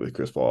history with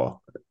Chris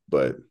Paul.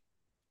 But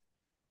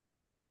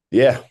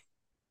yeah,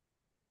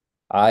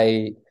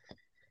 I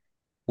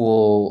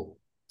will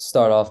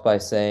start off by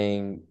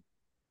saying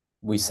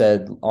we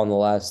said on the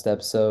last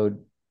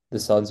episode the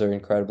Suns are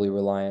incredibly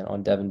reliant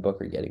on Devin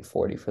Booker getting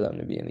 40 for them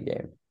to be in the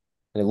game.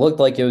 And it looked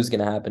like it was going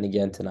to happen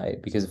again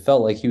tonight because it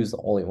felt like he was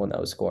the only one that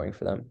was scoring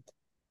for them.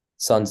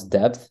 Suns'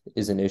 depth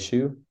is an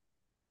issue.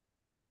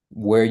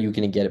 Where are you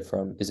going to get it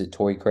from? Is it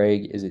Torrey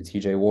Craig? Is it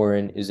TJ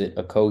Warren? Is it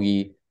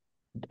Okogie?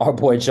 Our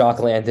boy Jock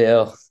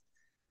Landale?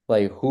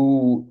 Like,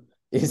 who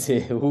is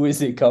it? Who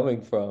is it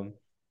coming from?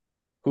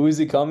 Who is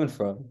it coming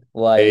from?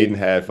 Aiden Like,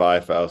 had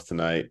 5 fouls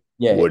tonight.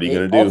 yeah, What are you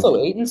gonna do? also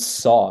Aiton's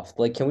soft.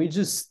 Like, can we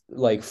just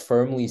like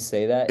firmly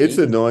say that It's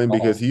Aiton's annoying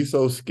because soft? he's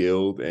so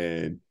skilled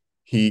and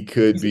he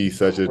could He's be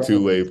such a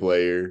two-way incredibly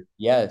player.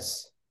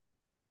 yes,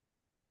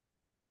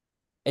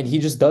 and he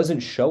just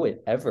doesn't show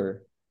it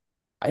ever.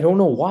 I don't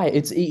know why.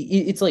 It's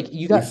like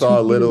you We got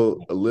saw 2 years.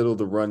 a little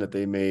the run that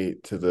they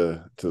made to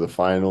the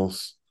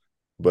finals,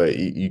 but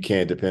you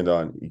can't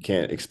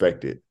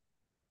expect it.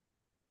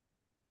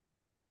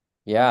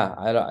 Yeah,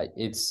 I don't.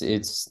 It's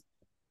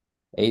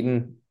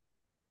Aiton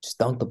just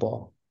dunk the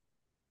ball.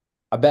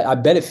 I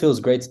bet it feels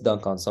great to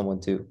dunk on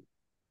someone too.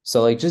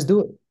 So like, just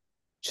do it.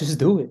 Just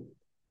do it.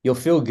 You'll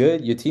feel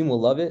good. Your team will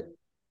love it.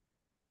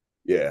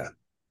 Yeah.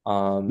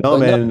 No, But no,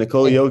 man,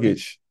 Nikola and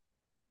Jokic.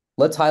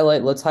 let's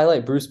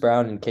highlight Bruce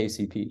Brown and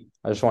KCP.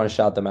 I just want to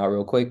shout them out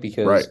real quick Right.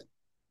 because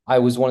I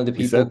was one of the We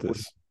people said who,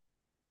 this.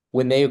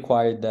 when they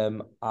acquired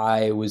them,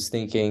 I was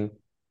thinking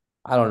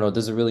I don't know,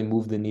 does it really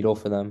move the needle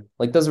for them?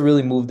 Like, does it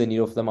really move the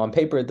needle for them? On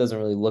paper, it doesn't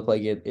really look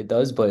like it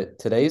does, but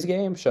today's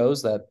game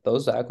shows that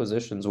those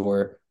acquisitions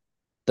were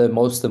the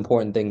most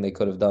important thing they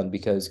could have done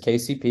because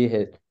KCP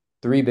hit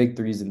three big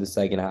threes in the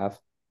second half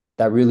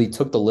that really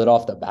took the lid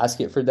off the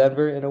basket for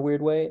Denver in a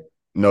weird way.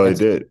 No, it And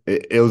did.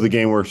 It was a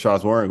game where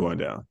shots weren't going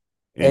down,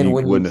 and and you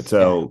when you wouldn't have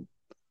yeah,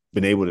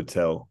 been able to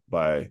tell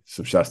by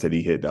some shots that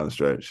he hit down the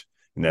stretch,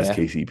 and that's yeah.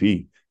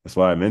 KCP. That's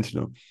why I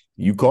mentioned him.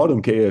 You called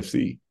him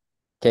KFC.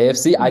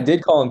 KFC, I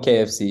did call him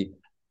KFC.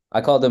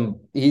 I called him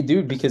he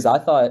dude because I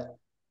thought,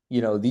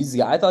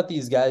 I thought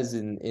these guys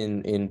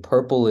in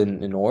purple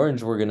and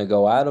orange were gonna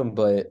go at him,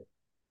 but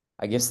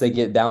I guess they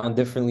get down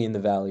differently in the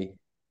valley.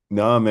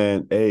 Nah,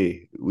 man.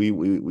 Hey, we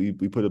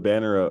put a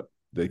banner up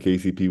that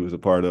KCP was a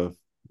part of.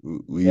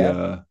 We Yeah.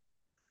 uh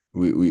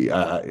we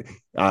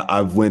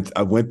I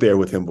went there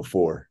with him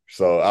before,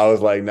 so I was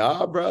like,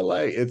 nah, bro.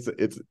 Like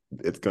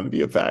it's gonna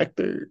be a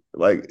factor.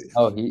 Like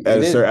Oh, it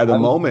is. at the I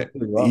was moment,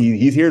 really wrong.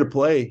 he's here to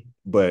play,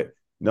 but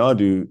no,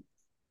 dude,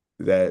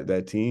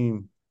 that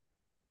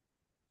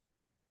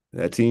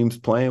team's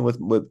playing with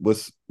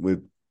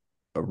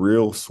a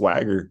real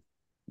swagger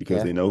because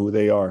Yeah. they know who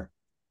they are.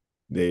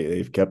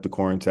 They've kept the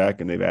core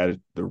intact and they've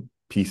added the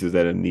pieces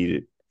that are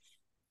needed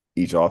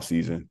each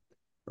offseason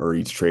or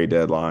each trade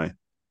deadline.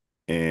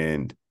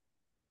 And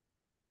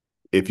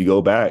if you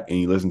go back and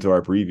you listen to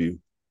our preview,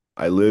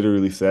 I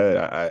literally said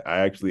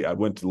I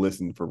went to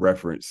listen for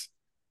reference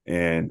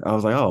and I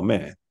was like, oh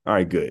man, all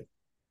right, good.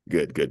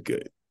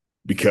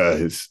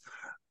 Because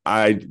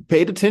I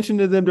paid attention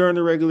to them during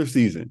the regular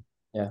season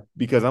Yeah.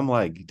 because I'm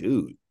like,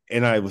 dude,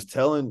 and I was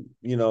telling,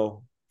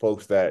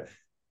 folks that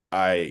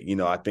I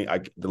think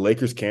the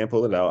Lakers can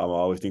pull it out. I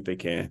always think they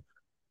can.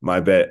 My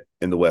bet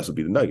in the West would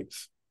be the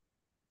Nuggets.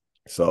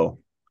 So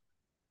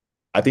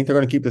I think they're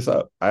going to keep this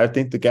up. I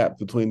think the gap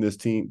between these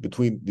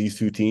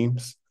two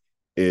teams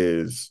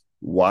is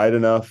wide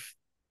enough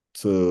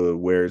to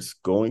where it's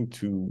going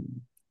to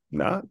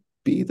not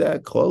be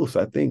that close.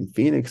 I think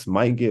Phoenix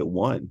might get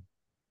one.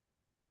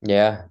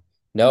 Yeah.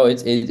 No,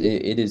 it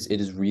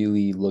is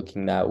really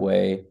looking that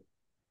way.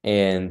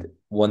 And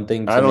one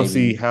thing to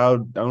maybe I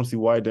don't see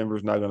why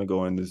Denver's not going to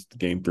go in this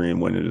game three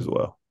and win it as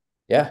well.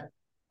 yeah.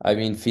 I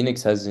mean,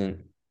 Phoenix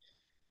hasn't,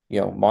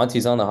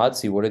 Monty's on the hot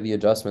seat. What are the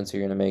adjustments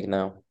you're gonna make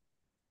now?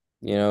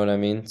 You know what I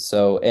mean?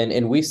 So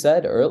and we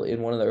said early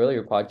in one of the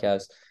earlier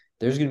podcasts,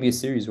 there's gonna be a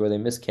series where they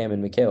miss Cam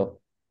and McHale.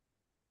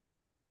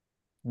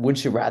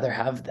 Wouldn't you rather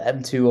have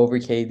them two over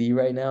KD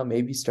right now?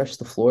 Maybe stretch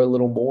the floor a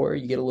little more.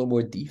 You get a little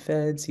more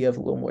defense. You have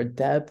a little more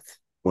depth.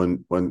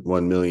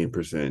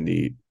 1,000,000%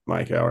 need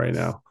Mike out right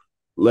now.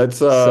 Let's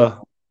So uh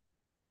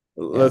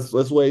yeah.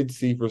 let's wait and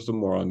see for some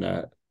more on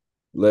that.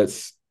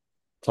 Let's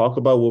talk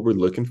about what we're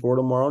looking for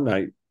tomorrow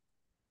night.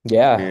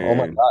 Yeah. Oh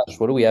my And gosh.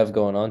 What do we have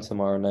going on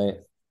tomorrow night?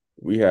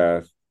 we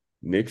have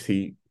Knicks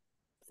Heat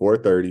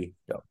 4:30,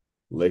 Yep.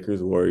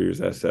 Lakers Warriors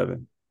at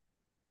 7.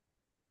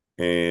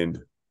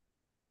 And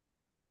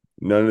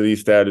none of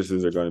these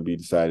statuses are going to be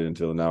decided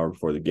until an hour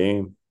before the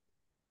game.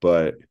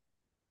 But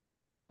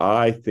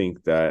I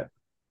think that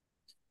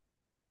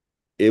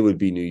it would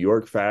be New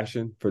York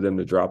fashion for them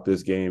to drop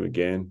this game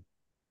again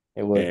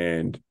It would.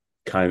 and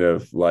kind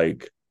of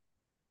like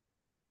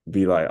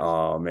be like,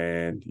 oh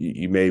man,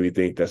 you made me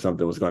think that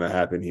something was going to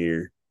happen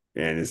here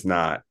and it's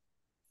not.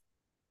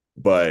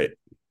 But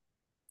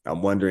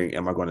I'm wondering,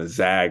 am I going to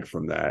zag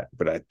from that?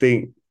 But I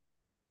think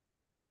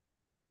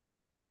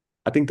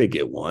they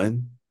get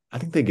one. I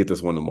think they get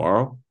this one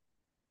tomorrow.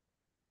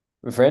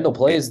 If Randall And,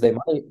 plays, they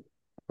might.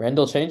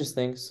 Randall changes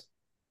things.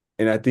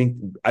 and I think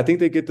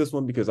they get this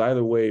one because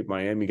either way,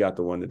 Miami got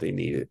the one that they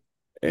needed.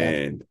 Yeah.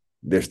 And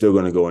they're still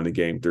going to go into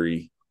game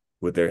three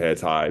with their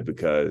heads high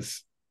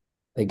because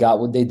They got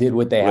what they did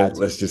what they had to.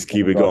 let's just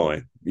keep it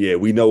going. Yeah,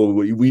 we know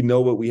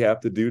what we have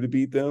to do to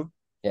beat them.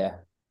 Yeah.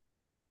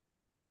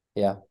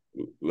 Yeah.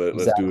 Let's do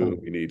Exactly.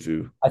 what we need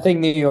to. I think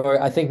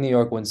New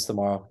York wins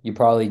tomorrow. You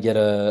probably get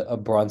a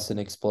Brunson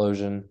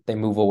explosion. They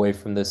move away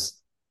from this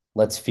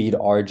let's feed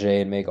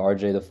RJ and make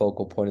RJ the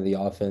focal point of the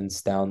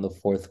offense down the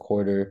fourth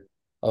quarter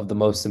of the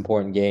most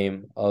important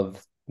game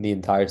of the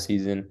entire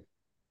season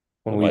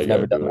when we've Nobody got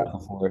to never done do that it.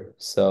 before.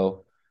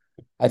 So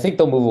I think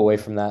they'll move away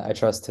from that. I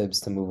trust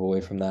Tibbs to move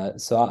away from that.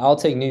 So I'll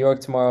take New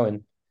York tomorrow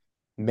and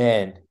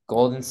man,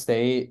 Golden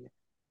State,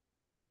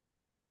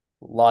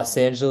 Los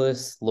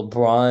Angeles,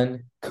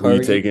 LeBron, Who you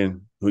Curry.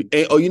 taking?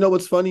 Oh, you know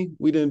what's funny?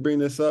 We didn't bring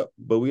this up,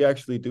 but we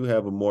actually do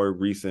have a more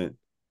recent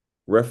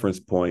reference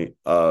point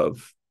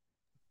of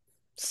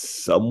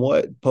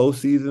somewhat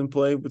postseason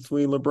play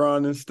between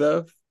LeBron and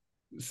Steph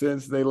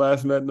since they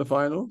last met in the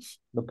finals.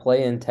 The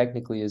play-in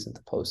technically isn't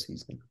the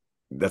postseason.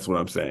 That's what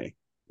I'm saying.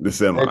 The Or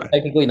semi. it's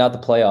technically not the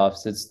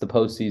playoffs, it's the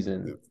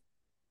postseason.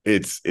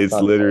 It's It's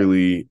not the playoffs.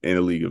 literally in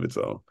a league of its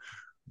own.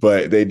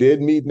 But they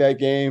did meet in that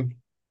game.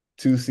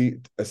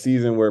 A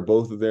season where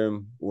both of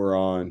them were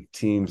on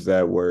teams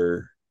that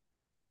were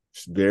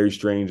very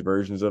strange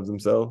versions of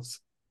themselves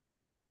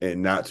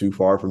and not too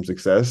far from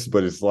success.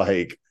 But it's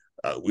like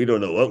we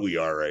don't know what we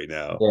are right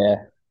now. Yeah.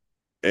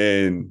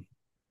 And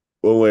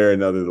one way or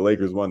another, the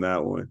Lakers won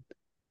that one.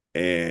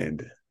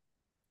 And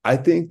I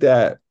think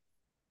that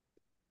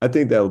I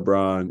think that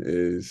LeBron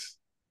is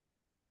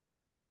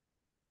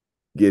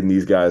getting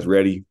these guys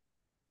ready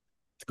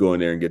to go in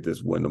there and get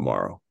this win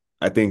tomorrow.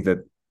 I think that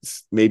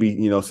maybe,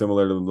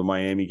 similar to the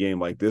Miami game,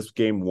 like this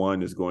game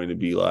one is going to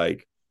be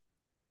like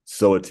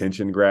so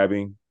attention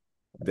grabbing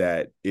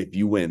that if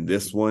you win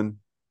this one,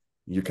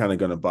 you're kind of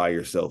going to buy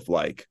yourself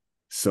like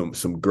some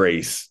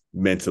grace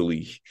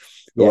mentally,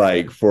 Yeah,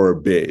 like for a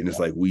bit. And it's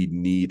like we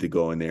need to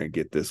go in there and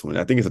get this one.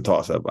 I think it's a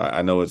toss up.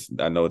 I know it's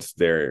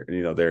their,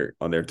 they're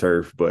on their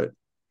turf, but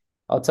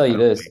I'll tell I you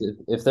don't this. think.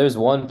 If there's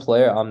one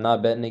player I'm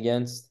not betting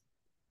against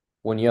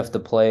when you have to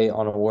play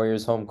on a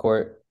Warriors home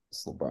court,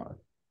 it's LeBron.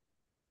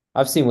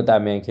 I've seen what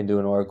that man can do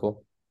in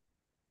Oracle.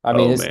 I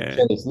mean, Oh it's man,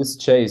 Chase, this is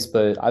Chase,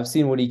 but I've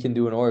seen what he can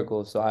do in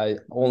Oracle, so I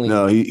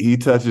no, only he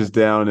touches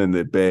down in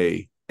the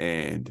Bay,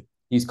 and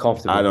he's I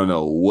comfortable. don't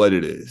know what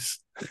it is.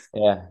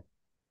 Yeah.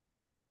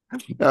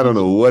 I don't He's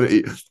know what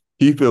it,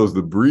 he feels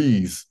the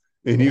breeze,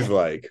 and he's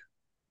like,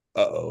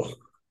 "Uh oh."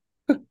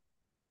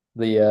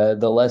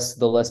 the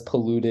less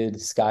polluted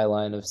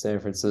skyline of San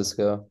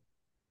Francisco.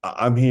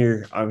 I'm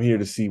here. I'm here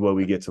to see what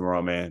we get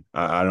tomorrow, man.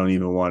 I don't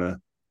even want to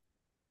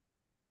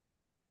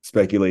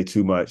speculate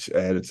too much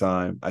ahead of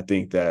time. I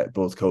think that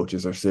both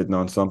coaches are sitting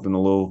on something a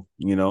little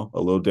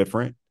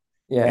different,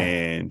 Yeah.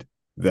 and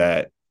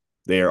that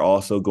they are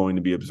also going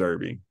to be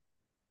observing.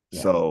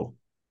 Yeah. So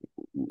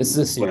This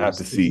is a we'll have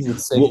to series. This see. is a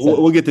sixth We'll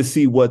inning. get to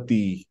see what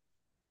the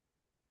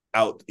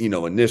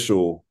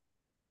initial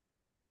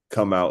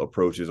come out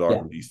approaches are Yeah.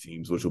 from these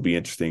teams, which will be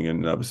interesting in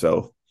and of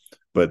itself.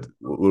 But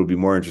what will be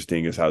more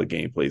interesting is how the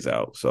game plays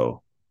out.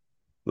 So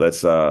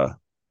let's uh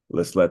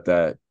let's let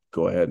that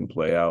go ahead and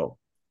play out.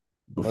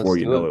 Before Let's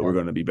you do know it, it, we're man.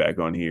 going to be back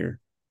on here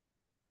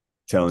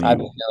telling I have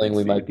you a what we feeling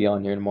we see. might be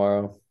on here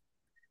tomorrow.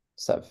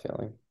 Just have a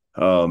feeling.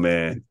 Oh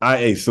man, I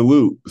hey,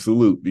 salute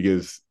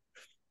because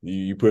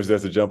you pushed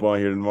us to jump on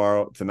here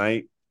tomorrow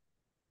tonight.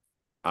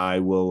 I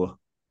will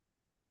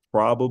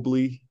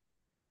probably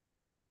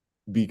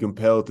be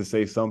compelled to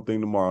say something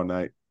tomorrow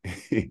night.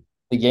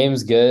 The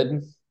game's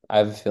good. I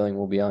have a feeling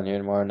we'll be on here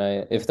tomorrow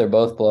night. If they're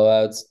both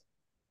blowouts,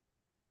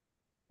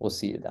 we'll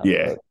see you down the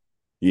Yeah, road.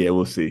 yeah,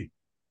 we'll see.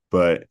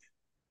 But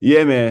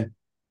yeah, man,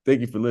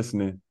 thank you for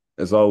listening.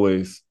 As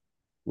always,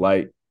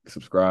 like,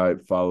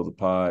 subscribe, follow the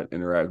pod,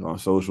 interact on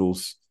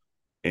socials,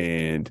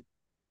 and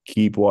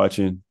keep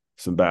watching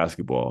some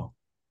basketball.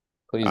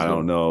 Please I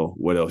don't do. know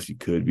what else you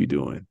could be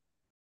doing.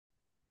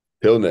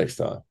 Till next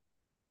time.